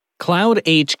Cloud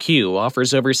HQ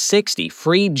offers over 60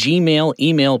 free Gmail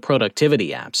email productivity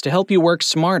apps to help you work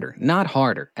smarter, not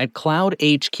harder, at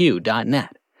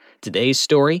cloudhq.net. Today's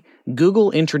story: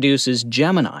 Google introduces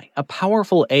Gemini, a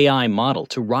powerful AI model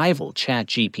to rival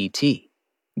ChatGPT.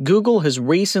 Google has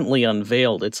recently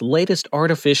unveiled its latest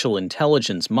artificial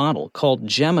intelligence model called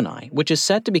Gemini, which is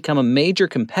set to become a major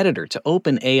competitor to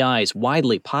OpenAI's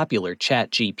widely popular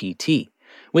ChatGPT.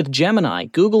 With Gemini,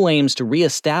 Google aims to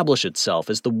re-establish itself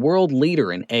as the world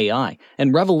leader in AI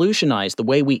and revolutionize the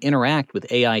way we interact with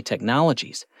AI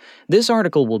technologies. This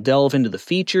article will delve into the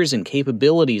features and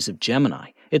capabilities of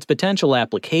Gemini, its potential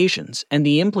applications, and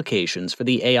the implications for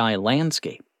the AI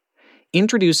landscape.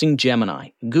 Introducing Gemini,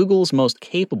 Google's most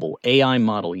capable AI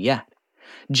model yet.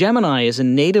 Gemini is a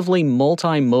natively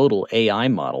multimodal AI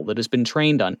model that has been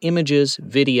trained on images,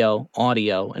 video,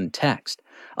 audio, and text.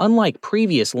 Unlike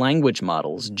previous language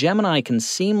models, Gemini can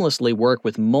seamlessly work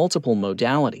with multiple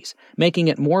modalities, making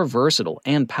it more versatile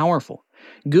and powerful.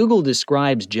 Google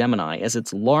describes Gemini as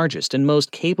its largest and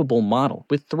most capable model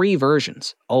with 3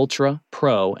 versions: Ultra,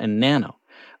 Pro, and Nano.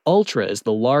 Ultra is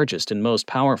the largest and most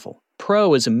powerful.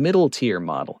 Pro is a middle-tier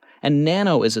model, and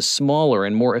Nano is a smaller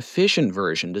and more efficient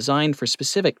version designed for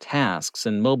specific tasks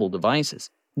and mobile devices.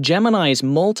 Gemini's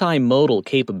multimodal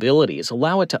capabilities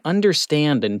allow it to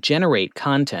understand and generate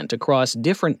content across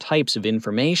different types of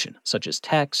information, such as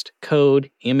text,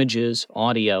 code, images,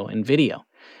 audio, and video.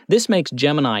 This makes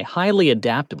Gemini highly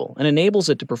adaptable and enables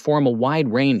it to perform a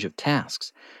wide range of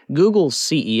tasks. Google's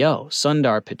CEO,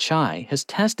 Sundar Pichai, has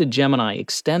tested Gemini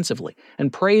extensively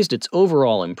and praised its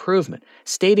overall improvement,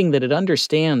 stating that it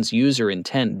understands user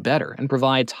intent better and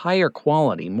provides higher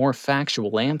quality, more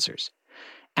factual answers.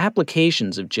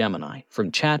 Applications of Gemini, from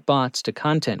chatbots to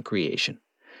content creation.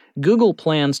 Google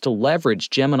plans to leverage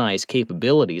Gemini's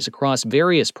capabilities across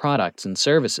various products and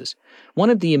services. One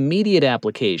of the immediate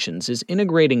applications is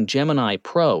integrating Gemini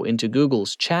Pro into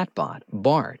Google's chatbot,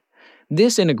 Bard.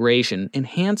 This integration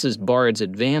enhances Bard's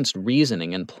advanced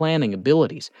reasoning and planning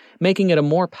abilities, making it a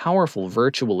more powerful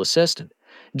virtual assistant.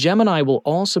 Gemini will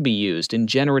also be used in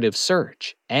generative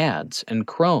search, ads, and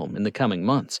Chrome in the coming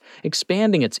months,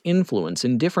 expanding its influence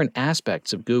in different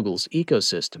aspects of Google's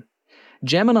ecosystem.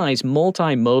 Gemini's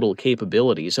multimodal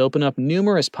capabilities open up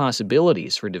numerous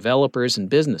possibilities for developers and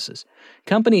businesses.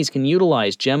 Companies can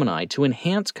utilize Gemini to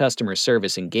enhance customer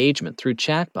service engagement through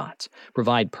chatbots,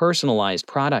 provide personalized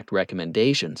product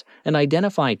recommendations, and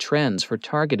identify trends for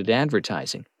targeted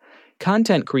advertising.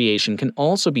 Content creation can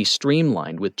also be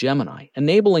streamlined with Gemini,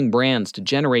 enabling brands to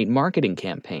generate marketing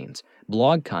campaigns,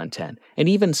 blog content, and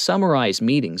even summarize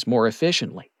meetings more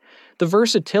efficiently. The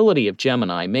versatility of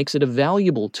Gemini makes it a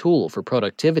valuable tool for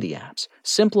productivity apps,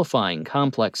 simplifying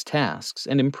complex tasks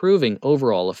and improving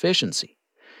overall efficiency.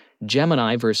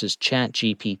 Gemini versus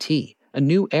ChatGPT, a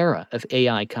new era of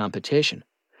AI competition.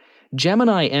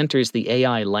 Gemini enters the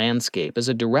AI landscape as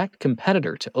a direct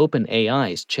competitor to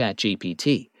OpenAI's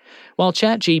ChatGPT. While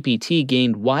ChatGPT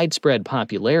gained widespread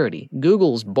popularity,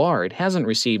 Google's Bard hasn't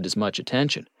received as much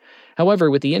attention. However,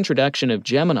 with the introduction of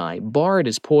Gemini, Bard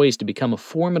is poised to become a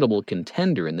formidable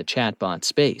contender in the chatbot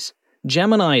space.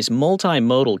 Gemini's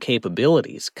multimodal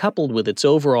capabilities, coupled with its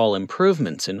overall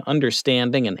improvements in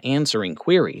understanding and answering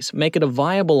queries, make it a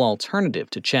viable alternative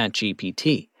to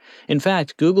ChatGPT. In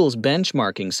fact, Google's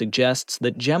benchmarking suggests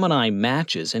that Gemini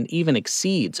matches and even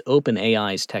exceeds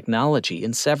OpenAI's technology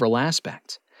in several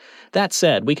aspects. That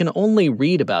said, we can only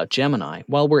read about Gemini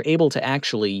while we're able to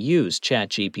actually use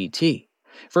ChatGPT.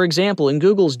 For example, in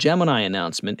Google's Gemini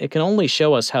announcement, it can only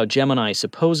show us how Gemini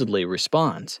supposedly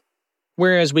responds.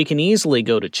 Whereas we can easily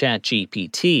go to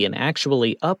ChatGPT and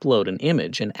actually upload an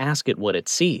image and ask it what it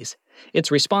sees. Its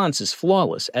response is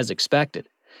flawless, as expected.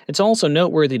 It's also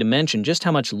noteworthy to mention just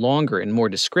how much longer and more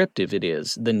descriptive it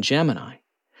is than Gemini.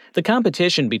 The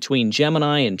competition between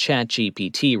Gemini and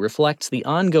ChatGPT reflects the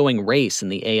ongoing race in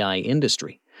the AI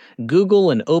industry. Google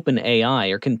and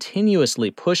OpenAI are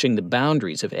continuously pushing the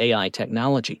boundaries of AI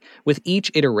technology, with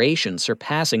each iteration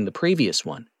surpassing the previous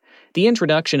one. The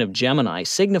introduction of Gemini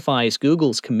signifies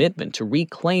Google's commitment to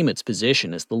reclaim its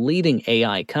position as the leading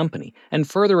AI company and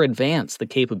further advance the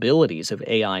capabilities of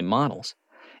AI models.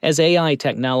 As AI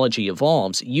technology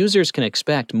evolves, users can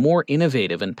expect more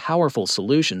innovative and powerful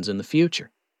solutions in the future.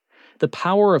 The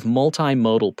power of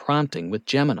multimodal prompting with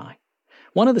Gemini.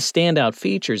 One of the standout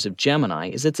features of Gemini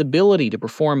is its ability to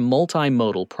perform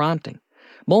multimodal prompting.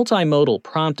 Multimodal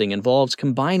prompting involves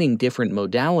combining different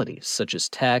modalities, such as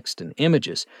text and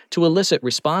images, to elicit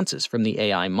responses from the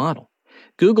AI model.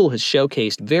 Google has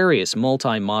showcased various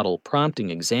multimodal prompting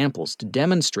examples to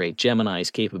demonstrate Gemini's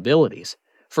capabilities.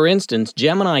 For instance,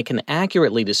 Gemini can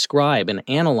accurately describe and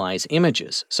analyze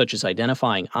images, such as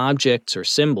identifying objects or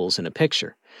symbols in a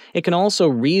picture. It can also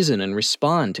reason and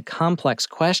respond to complex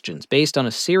questions based on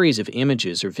a series of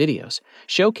images or videos,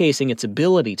 showcasing its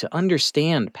ability to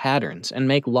understand patterns and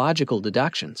make logical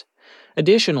deductions.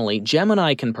 Additionally,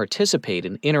 Gemini can participate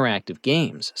in interactive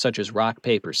games, such as rock,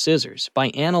 paper, scissors, by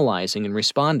analyzing and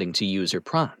responding to user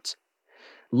prompts.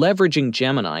 Leveraging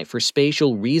Gemini for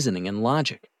spatial reasoning and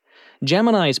logic.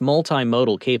 Gemini's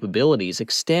multimodal capabilities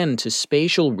extend to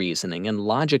spatial reasoning and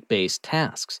logic-based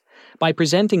tasks. By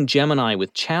presenting Gemini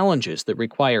with challenges that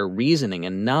require reasoning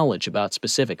and knowledge about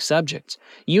specific subjects,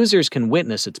 users can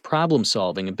witness its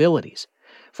problem-solving abilities.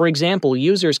 For example,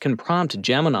 users can prompt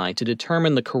Gemini to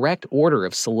determine the correct order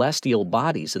of celestial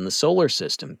bodies in the solar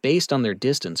system based on their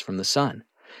distance from the Sun.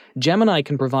 Gemini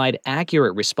can provide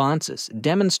accurate responses,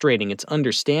 demonstrating its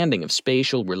understanding of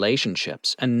spatial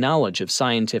relationships and knowledge of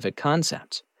scientific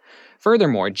concepts.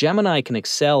 Furthermore, Gemini can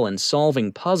excel in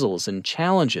solving puzzles and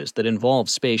challenges that involve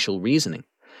spatial reasoning.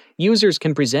 Users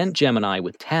can present Gemini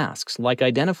with tasks like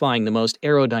identifying the most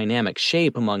aerodynamic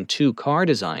shape among two car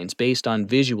designs based on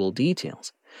visual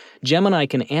details. Gemini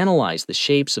can analyze the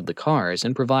shapes of the cars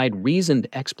and provide reasoned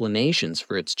explanations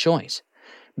for its choice.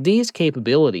 These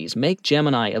capabilities make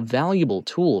Gemini a valuable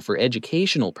tool for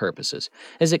educational purposes,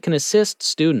 as it can assist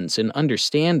students in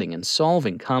understanding and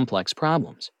solving complex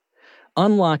problems.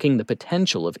 Unlocking the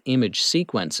potential of image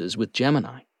sequences with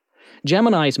Gemini.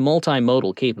 Gemini's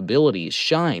multimodal capabilities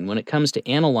shine when it comes to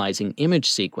analyzing image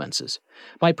sequences.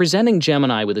 By presenting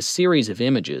Gemini with a series of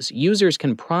images, users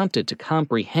can prompt it to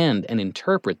comprehend and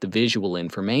interpret the visual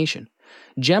information.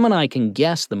 Gemini can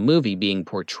guess the movie being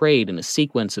portrayed in a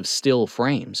sequence of still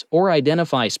frames, or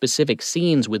identify specific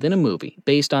scenes within a movie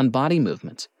based on body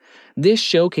movements. This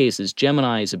showcases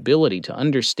Gemini's ability to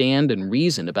understand and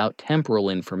reason about temporal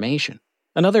information.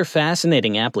 Another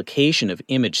fascinating application of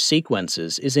image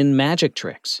sequences is in magic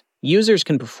tricks. Users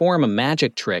can perform a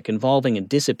magic trick involving a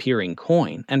disappearing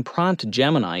coin and prompt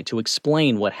Gemini to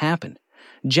explain what happened.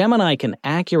 Gemini can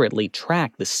accurately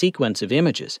track the sequence of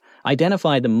images,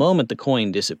 identify the moment the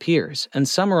coin disappears, and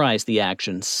summarize the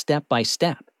action step by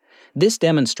step. This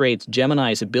demonstrates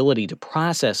Gemini's ability to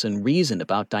process and reason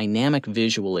about dynamic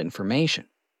visual information.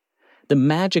 The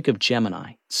magic of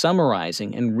Gemini,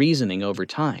 summarizing and reasoning over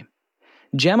time.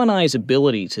 Gemini's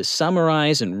ability to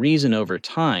summarize and reason over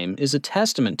time is a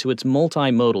testament to its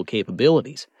multimodal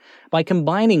capabilities. By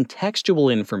combining textual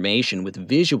information with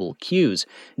visual cues,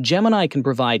 Gemini can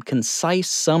provide concise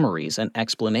summaries and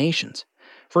explanations.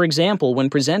 For example, when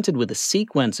presented with a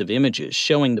sequence of images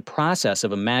showing the process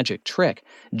of a magic trick,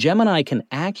 Gemini can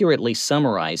accurately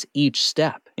summarize each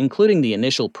step, including the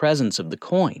initial presence of the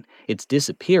coin, its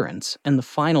disappearance, and the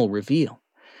final reveal.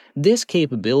 This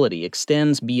capability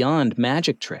extends beyond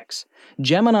magic tricks.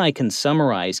 Gemini can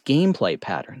summarize gameplay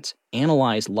patterns,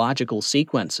 analyze logical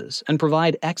sequences, and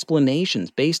provide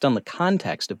explanations based on the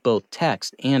context of both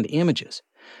text and images.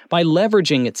 By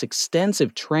leveraging its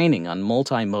extensive training on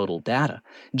multimodal data,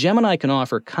 Gemini can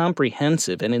offer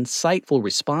comprehensive and insightful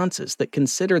responses that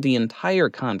consider the entire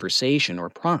conversation or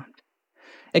prompt.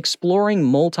 Exploring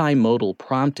multimodal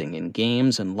prompting in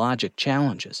games and logic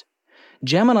challenges.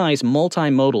 Gemini's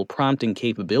multimodal prompting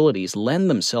capabilities lend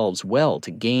themselves well to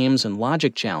games and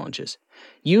logic challenges.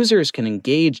 Users can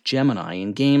engage Gemini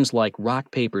in games like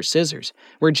rock, paper, scissors,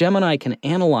 where Gemini can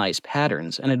analyze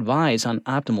patterns and advise on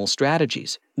optimal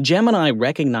strategies. Gemini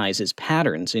recognizes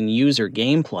patterns in user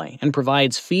gameplay and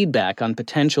provides feedback on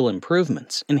potential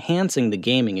improvements, enhancing the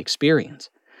gaming experience.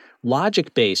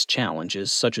 Logic-based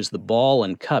challenges, such as the ball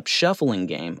and cup shuffling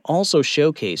game, also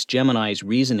showcase Gemini's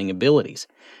reasoning abilities.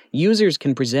 Users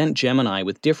can present Gemini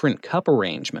with different cup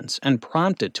arrangements and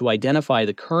prompt it to identify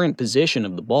the current position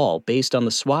of the ball based on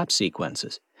the swap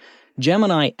sequences.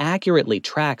 Gemini accurately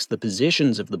tracks the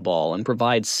positions of the ball and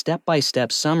provides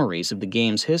step-by-step summaries of the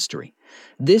game's history.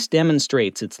 This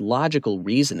demonstrates its logical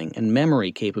reasoning and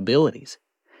memory capabilities.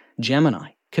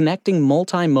 Gemini, connecting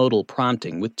multimodal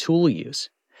prompting with tool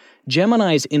use.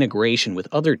 Gemini's integration with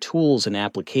other tools and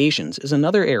applications is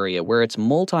another area where its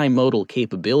multimodal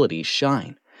capabilities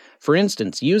shine. For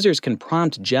instance, users can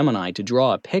prompt Gemini to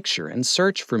draw a picture and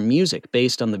search for music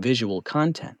based on the visual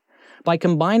content. By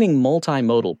combining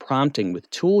multimodal prompting with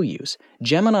tool use,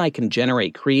 Gemini can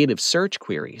generate creative search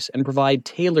queries and provide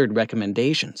tailored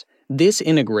recommendations. This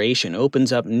integration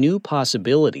opens up new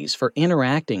possibilities for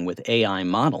interacting with AI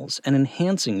models and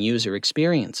enhancing user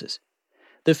experiences.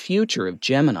 The future of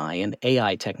Gemini and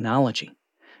AI technology.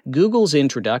 Google's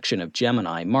introduction of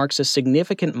Gemini marks a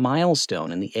significant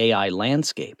milestone in the AI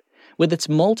landscape. With its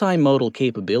multimodal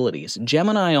capabilities,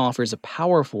 Gemini offers a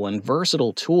powerful and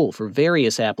versatile tool for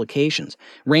various applications,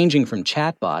 ranging from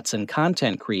chatbots and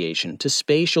content creation to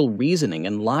spatial reasoning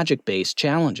and logic-based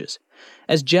challenges.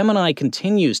 As Gemini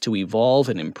continues to evolve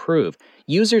and improve,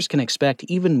 users can expect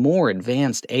even more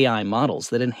advanced AI models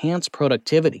that enhance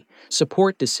productivity,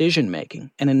 support decision-making,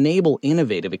 and enable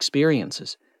innovative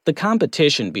experiences. The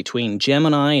competition between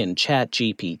Gemini and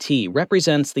ChatGPT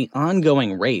represents the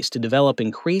ongoing race to develop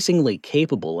increasingly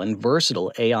capable and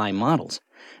versatile AI models.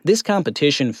 This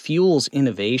competition fuels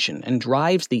innovation and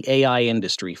drives the AI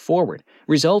industry forward,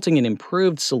 resulting in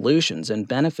improved solutions and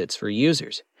benefits for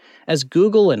users. As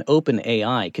Google and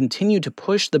OpenAI continue to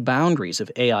push the boundaries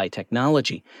of AI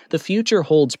technology, the future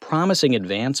holds promising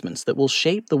advancements that will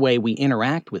shape the way we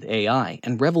interact with AI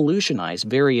and revolutionize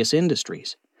various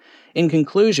industries. In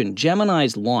conclusion,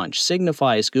 Gemini's launch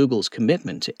signifies Google's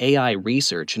commitment to AI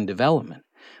research and development.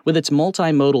 With its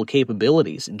multimodal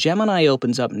capabilities, Gemini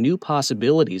opens up new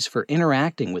possibilities for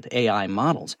interacting with AI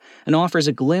models and offers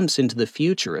a glimpse into the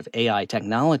future of AI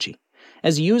technology.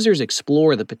 As users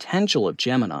explore the potential of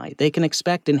Gemini, they can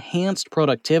expect enhanced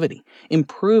productivity,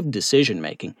 improved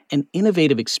decision-making, and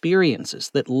innovative experiences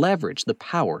that leverage the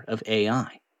power of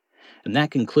AI. And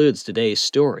that concludes today's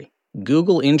story.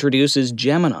 Google introduces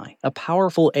Gemini, a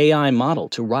powerful AI model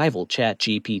to rival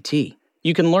ChatGPT.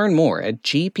 You can learn more at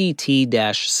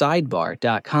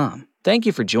gpt-sidebar.com. Thank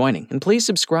you for joining, and please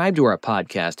subscribe to our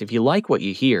podcast if you like what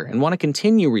you hear and want to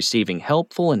continue receiving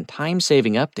helpful and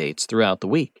time-saving updates throughout the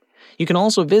week. You can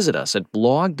also visit us at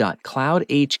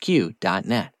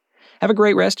blog.cloudhq.net. Have a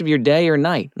great rest of your day or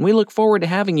night, and we look forward to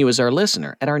having you as our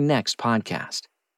listener at our next podcast.